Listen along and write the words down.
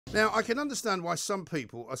Now, I can understand why some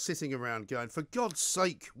people are sitting around going, for God's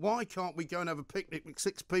sake, why can't we go and have a picnic with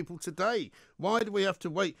 6 people today? Why do we have to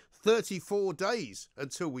wait 34 days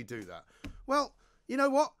until we do that? Well, you know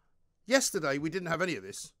what? Yesterday, we didn't have any of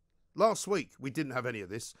this. Last week, we didn't have any of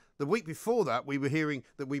this. The week before that, we were hearing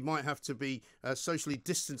that we might have to be socially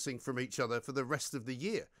distancing from each other for the rest of the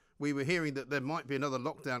year. We were hearing that there might be another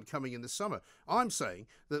lockdown coming in the summer. I'm saying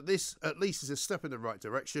that this at least is a step in the right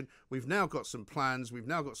direction. We've now got some plans. We've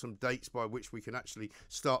now got some dates by which we can actually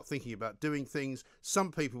start thinking about doing things.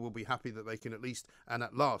 Some people will be happy that they can at least and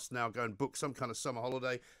at last now go and book some kind of summer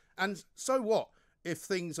holiday. And so what? If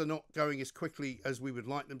things are not going as quickly as we would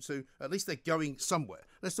like them to, at least they're going somewhere.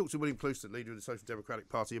 Let's talk to William Clouston, leader of the Social Democratic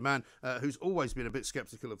Party, a man who's always been a bit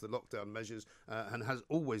sceptical of the lockdown measures and has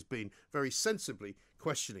always been very sensibly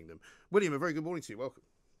questioning them. William, a very good morning to you. Welcome.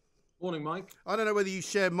 Morning, Mike. I don't know whether you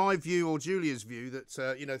share my view or Julia's view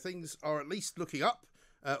that, things are at least looking up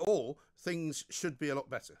or things should be a lot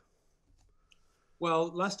better.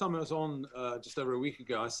 Well, last time I was on just over a week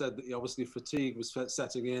ago, I said that obviously fatigue was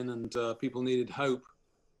setting in and people needed hope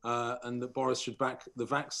and that Boris should back the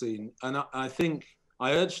vaccine. And I think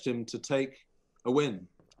I urged him to take a win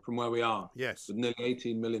from where we are. Yes. With nearly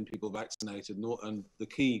 18 million people vaccinated and the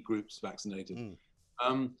key groups vaccinated.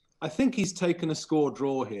 I think he's taken a score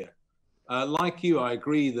draw here. Like you, I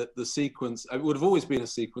agree that the sequence, it would have always been a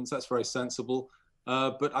sequence, that's very sensible.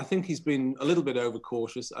 But I think he's been a little bit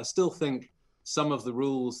overcautious. I still think some of the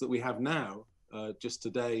rules that we have now, just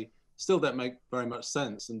today, still don't make very much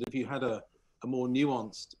sense. And if you had a more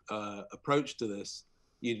nuanced approach to this,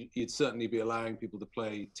 you'd certainly be allowing people to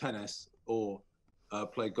play tennis or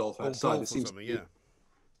play golf outside. Golf or something, yeah.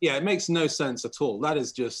 Yeah, it makes no sense at all. That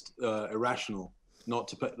is just irrational not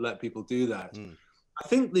to let people do that. I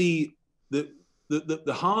think the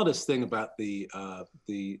hardest thing about the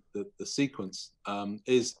sequence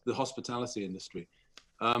is the hospitality industry.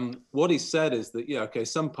 What he said is that,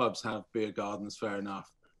 some pubs have beer gardens, fair enough,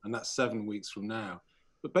 and that's 7 weeks from now.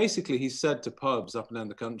 But basically, he said to pubs up and down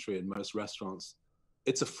the country and most restaurants,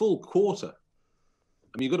 it's a full quarter.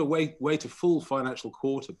 I mean, you've got to wait a full financial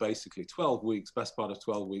quarter, basically, 12 weeks, best part of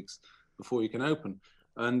 12 weeks before you can open.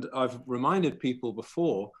 And I've reminded people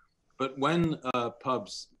before, but when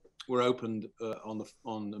pubs were opened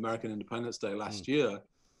on American Independence Day last year,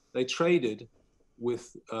 they traded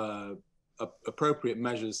with appropriate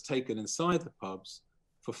measures taken inside the pubs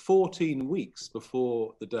for 14 weeks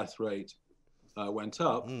before the death rate went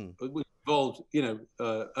up, which involved,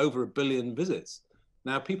 over 1 billion visits.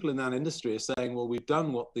 Now, people in that industry are saying, well, we've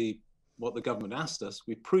done what the government asked us.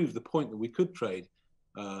 We proved the point that we could trade,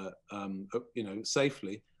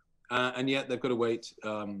 safely, and yet they've got to wait,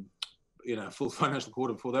 full financial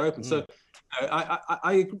quarter before they're open. So,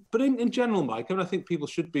 but in general, Mike, I think people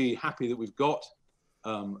should be happy that we've got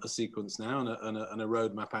a sequence now and a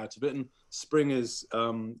roadmap out of it. And spring is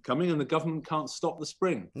coming, and the government can't stop the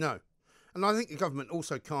spring. No. And I think the government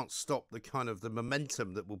also can't stop the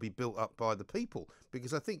momentum that will be built up by the people,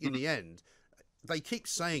 because I think in the end, they keep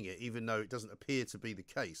saying it, even though it doesn't appear to be the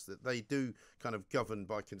case, that they do kind of govern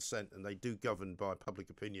by consent and they do govern by public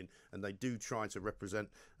opinion and they do try to represent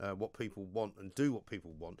what people want and do what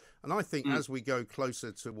people want. And I think as we go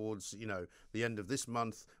closer towards, the end of this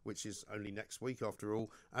month, which is only next week after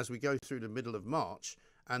all, as we go through the middle of March,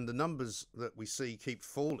 and the numbers that we see keep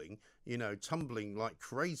falling, tumbling like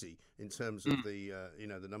crazy in terms of the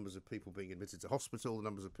numbers of people being admitted to hospital, the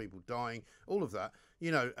numbers of people dying, all of that,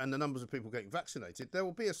 and the numbers of people getting vaccinated, there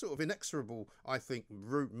will be a sort of inexorable, I think,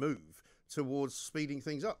 move towards speeding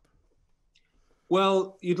things up.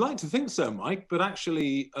 Well, you'd like to think so, Mike, but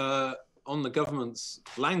actually on the government's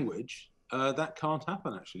language, that can't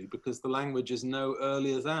happen, actually, because the language is no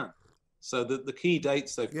earlier than. So the key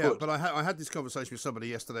dates they've put. Yeah, but I had this conversation with somebody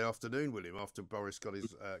yesterday afternoon, William, after Boris got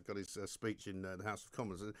his speech in the House of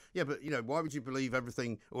Commons. Yeah, but why would you believe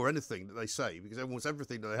everything or anything that they say? Because almost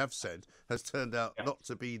everything that they have said has turned out not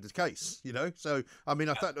to be the case. So I mean,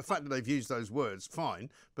 the fact that they've used those words,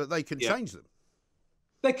 fine, but they can change them.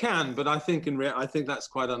 They can, but I think I think that's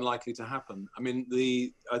quite unlikely to happen. I mean,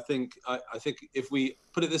 I think if we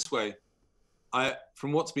put it this way.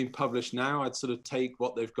 From what's been published now, I'd sort of take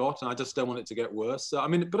what they've got, and I just don't want it to get worse. So, I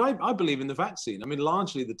mean, but I believe in the vaccine. I mean,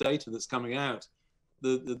 largely the data that's coming out,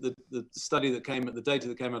 the data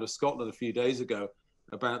that came out of Scotland a few days ago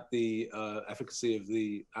about the efficacy of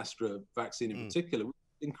the Astra vaccine in particular, was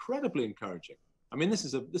incredibly encouraging. I mean, this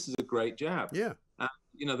is a great jab. Yeah.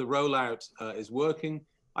 The rollout is working.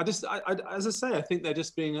 As I say, I think they're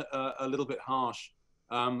just being a little bit harsh.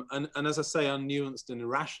 And as I say, unnuanced and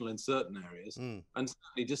irrational in certain areas, and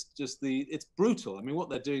certainly it's brutal. I mean, what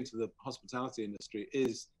they're doing to the hospitality industry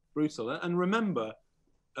is brutal. And remember,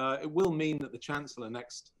 it will mean that the Chancellor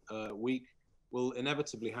next week will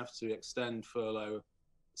inevitably have to extend furlough.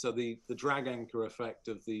 So the drag anchor effect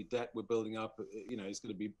of the debt we're building up, is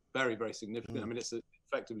going to be very, very significant. I mean, it's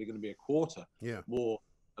effectively going to be a quarter more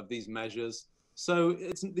of these measures. So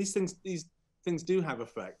these things do have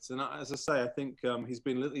effects. And as I say, I think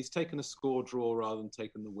he's taken a score draw rather than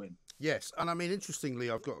taken the win. Yes, and I mean, interestingly,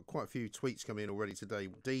 I've got quite a few tweets coming in already today.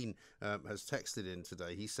 Dean has texted in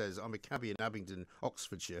today. He says, I'm a cabbie in Abingdon,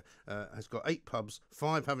 Oxfordshire, has got 8 pubs,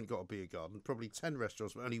 5 haven't got a beer garden, probably 10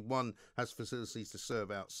 restaurants, but only 1 has facilities to serve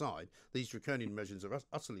outside. These draconian measures are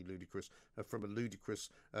utterly ludicrous from a ludicrous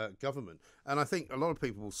government. And I think a lot of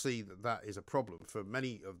people will see that that is a problem for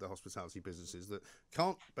many of the hospitality businesses that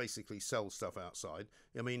can't basically sell stuff outside.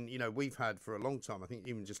 I mean, we've had for a long time, I think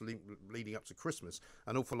even just leading up to Christmas,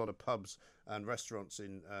 an awful lot of pubs and restaurants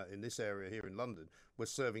in this area here in London were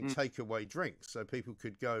serving takeaway drinks, so people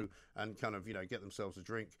could go and kind of get themselves a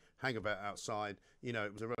drink, hang about outside.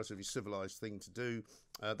 It was a relatively civilized thing to do.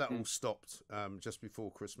 That all stopped just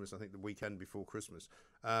before Christmas, I think the weekend before Christmas.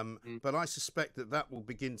 But I suspect that will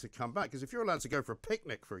begin to come back, because if you're allowed to go for a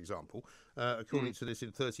picnic, for example, according to this,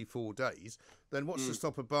 in 34 days, then what's to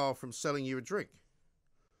stop a bar from selling you a drink?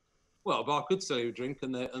 Well, a bar could sell you a drink,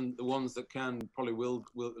 and the ones that can probably will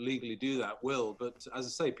legally do that will. But as I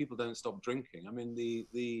say, people don't stop drinking. I mean,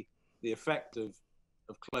 the effect of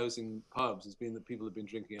closing pubs has been that people have been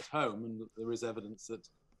drinking at home, and there is evidence that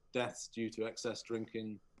deaths due to excess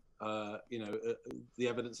drinking, the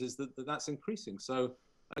evidence is that that's increasing. So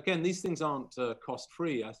again, these things aren't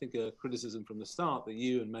cost-free. I think a criticism from the start that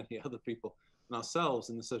you and many other people and ourselves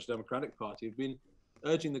in the Social Democratic Party have been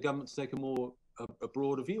urging the government to take a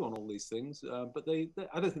broader view on all these things, but I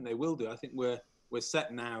don't think they will do. I think we're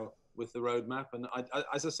set now with the roadmap, and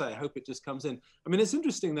as I say, I hope it just comes in. I mean, it's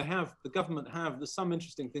interesting. There's some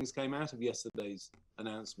interesting things came out of yesterday's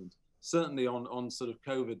announcement. Certainly on sort of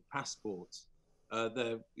COVID passports,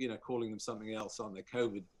 they're calling them something else, aren't they?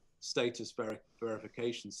 COVID status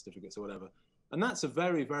verification certificates or whatever, and that's a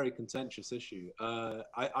very, very contentious issue.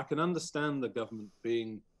 I can understand the government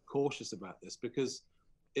being cautious about this because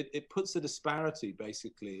it puts a disparity,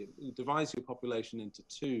 basically. It divides your population into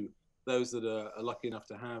 2, those that are lucky enough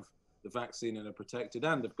to have the vaccine and are protected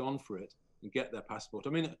and have gone for it and get their passport. I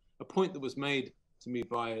mean, a point that was made to me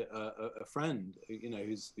by a friend,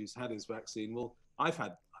 who's had his vaccine. Well, I've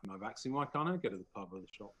had my vaccine. Why can't I go to the pub or the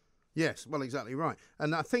shop? Yes, well, exactly right.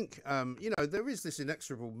 And I think, there is this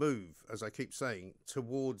inexorable move, as I keep saying,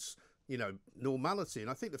 towards normality. And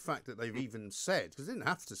I think the fact that they've even said, because they didn't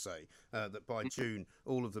have to say, that by June,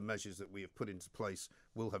 all of the measures that we have put into place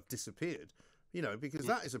will have disappeared, because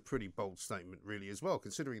that is a pretty bold statement, really, as well,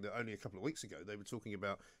 considering that only a couple of weeks ago they were talking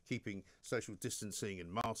about keeping social distancing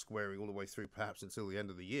and mask wearing all the way through, perhaps until the end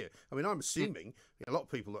of the year. I mean, I'm assuming a lot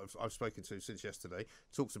of people that I've spoken to since yesterday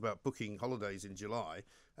talks about booking holidays in July.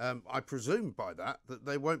 I presume by that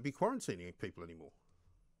they won't be quarantining people anymore.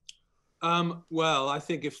 Well, I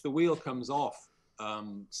think if the wheel comes off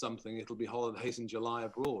something, it'll be holidays in July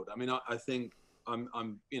abroad. I mean, I think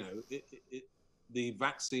the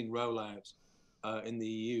vaccine rollout in the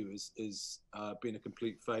EU is been a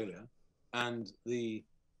complete failure, and the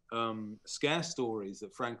scare stories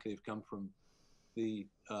that frankly have come from the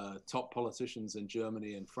top politicians in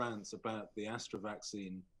Germany and France about the Astra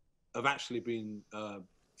vaccine have actually been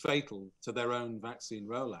fatal to their own vaccine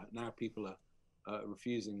rollout. Now people are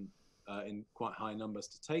refusing in quite high numbers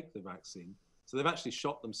to take the vaccine. So they've actually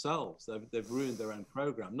shot themselves. They've ruined their own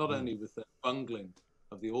program, not only with the bungling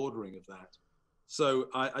of the ordering of that. So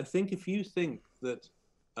I think if you think that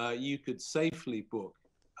you could safely book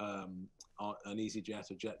an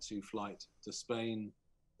EasyJet or Jet2 flight to Spain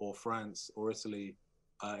or France or Italy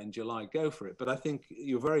in July, go for it. But I think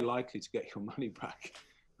you're very likely to get your money back,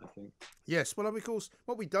 I think. Yes, well, of course,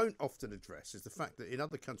 what we don't often address is the fact that in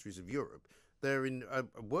other countries of Europe, they're in a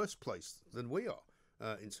worse place than we are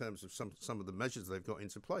in terms of some of the measures they've got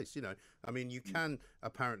into place. I mean, you can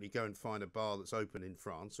apparently go and find a bar that's open in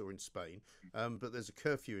France or in Spain, but there's a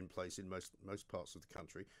curfew in place in most parts of the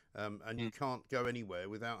country, and you can't go anywhere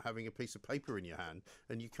without having a piece of paper in your hand,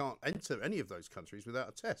 and you can't enter any of those countries without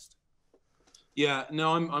a test. Yeah,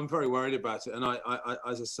 no, I'm very worried about it, and I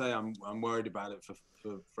as I say, I'm worried about it for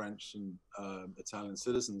French and Italian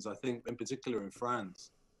citizens. I think, in particular, in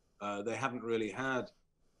France, they haven't really had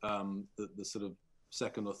the sort of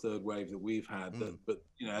second or third wave that we've had. But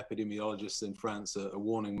epidemiologists in France are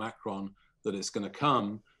warning Macron that it's going to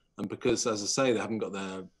come, and because, as I say, they haven't got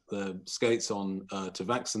their skates on to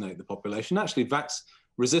vaccinate the population. Actually,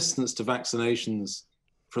 resistance to vaccinations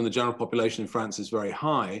from the general population in France is very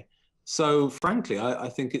high. So frankly, I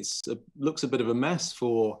think looks a bit of a mess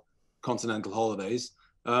for continental holidays.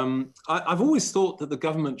 I've always thought that the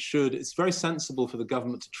government it's very sensible for the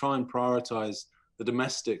government to try and prioritize the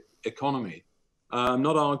domestic economy. I'm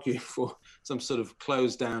not arguing for some sort of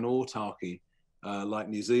closed down autarky like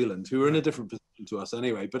New Zealand, who are in a different position to us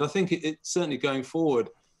anyway. But I think it certainly going forward,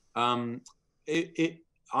 I'd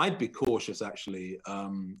be cautious actually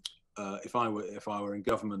if I were in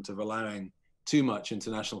government of allowing too much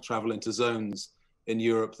international travel into zones in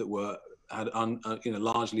Europe that had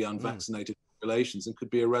largely unvaccinated populations and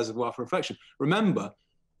could be a reservoir for infection. Remember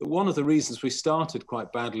that one of the reasons we started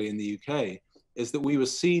quite badly in the UK is that we were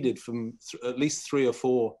seeded from at least 3 or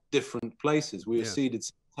 4 different places. We were seeded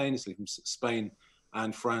simultaneously from Spain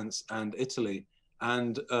and France and Italy.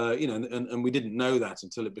 And, and we didn't know that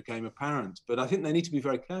until it became apparent. But I think they need to be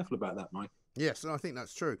very careful about that, Mike. Yes, and I think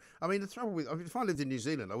that's true. I mean, the trouble if I lived in New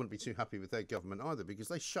Zealand, I wouldn't be too happy with their government either, because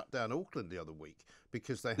they shut down Auckland the other week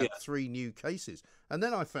because they had 3 new cases. And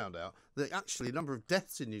then I found out that actually the number of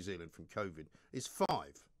deaths in New Zealand from COVID is 5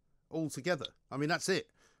 altogether. I mean, that's it.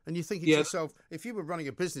 And you're thinking to yourself, if you were running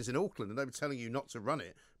a business in Auckland and they were telling you not to run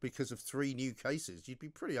it because of 3 new cases, you'd be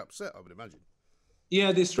pretty upset, I would imagine.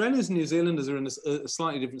 Yeah, the Australians and New Zealanders are in a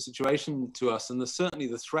slightly different situation to us, and there's certainly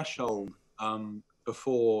the threshold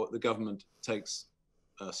before the government takes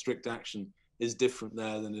strict action is different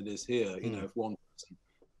there than it is here. You know, if one person,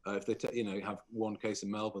 if they have 1 case in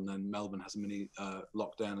Melbourne, then Melbourne has a mini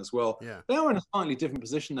lockdown as well. Yeah. They are in a slightly different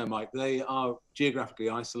position there, Mike. They are geographically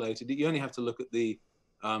isolated. You only have to look at the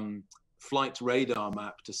flight radar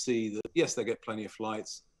map to see that, yes, they get plenty of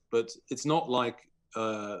flights, but it's not like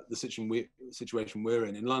the situation we're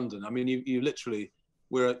in London. I mean, you literally,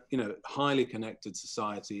 we're a highly connected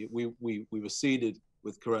society. We were seeded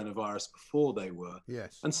with coronavirus before they were.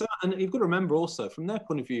 Yes. And you've got to remember also, from their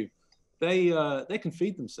point of view, they can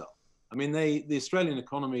feed themselves. I mean, the Australian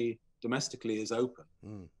economy domestically is open.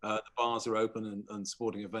 The bars are open and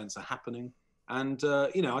sporting events are happening. And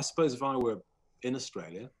I suppose if I were in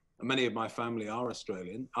Australia, and many of my family are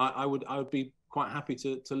Australian, I would be quite happy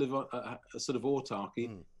to live a sort of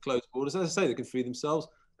autarky, closed borders. As I say, they can feed themselves.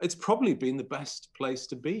 It's probably been the best place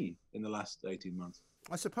to be in the last 18 months.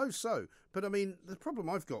 I suppose so. But I mean, the problem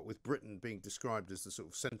I've got with Britain being described as the sort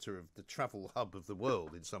of centre of the travel hub of the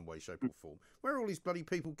world in some way, shape or form, where are all these bloody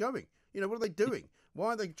people going? What are they doing?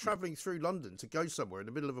 Why are they travelling through London to go somewhere in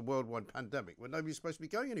the middle of a worldwide pandemic where nobody's supposed to be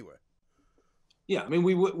going anywhere? Yeah, I mean,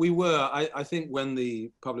 we were. I think when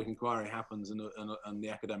the public inquiry happens and the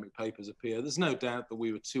academic papers appear, there's no doubt that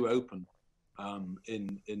we were too open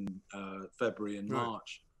in February and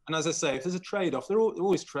March. And as I say, if there's a trade-off, there are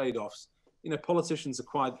always trade-offs. Politicians are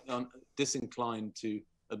quite disinclined to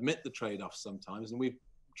admit the trade-offs sometimes, and we've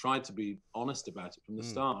tried to be honest about it from the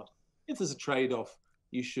start. If there's a trade-off,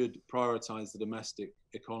 you should prioritise the domestic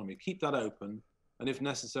economy, keep that open, and if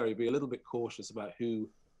necessary, be a little bit cautious about who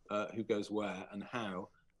goes where and how.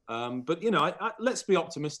 But let's be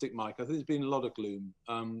optimistic, Mike. I think there's been a lot of gloom.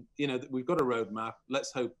 We've got a roadmap.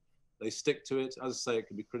 Let's hope they stick to it. As I say, it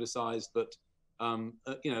can be criticised, but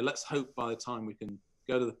let's hope by the time we can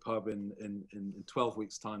go to the pub in 12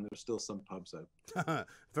 weeks' time, there are still some pubs open.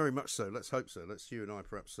 Very much so. Let's hope so. Let's you and I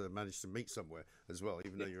perhaps manage to meet somewhere as well,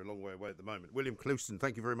 even though you're a long way away at the moment. William Clouston,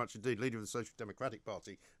 thank you very much indeed, leader of the Social Democratic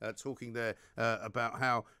Party, talking there about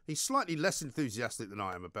how he's slightly less enthusiastic than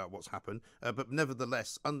I am about what's happened, but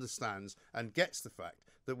nevertheless understands and gets the fact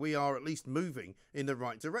that we are at least moving in the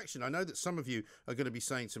right direction. I know that some of you are going to be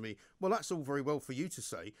saying to me, well, that's all very well for you to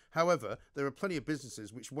say. However, there are plenty of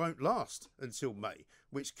businesses which won't last until May,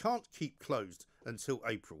 which can't keep closed until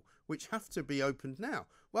April, which have to be opened now.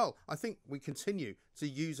 Well, I think we continue to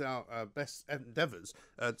use our best endeavours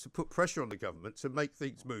to put pressure on the government to make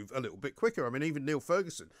things move a little bit quicker. I mean, even Neil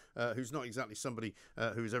Ferguson, who's not exactly somebody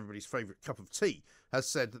who is everybody's favourite cup of tea, has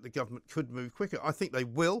said that the government could move quicker. I think they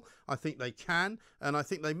will, I think they can, and I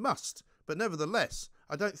think they must. But nevertheless,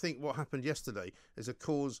 I don't think what happened yesterday is a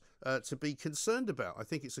cause to be concerned about. I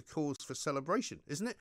think it's a cause for celebration, isn't it?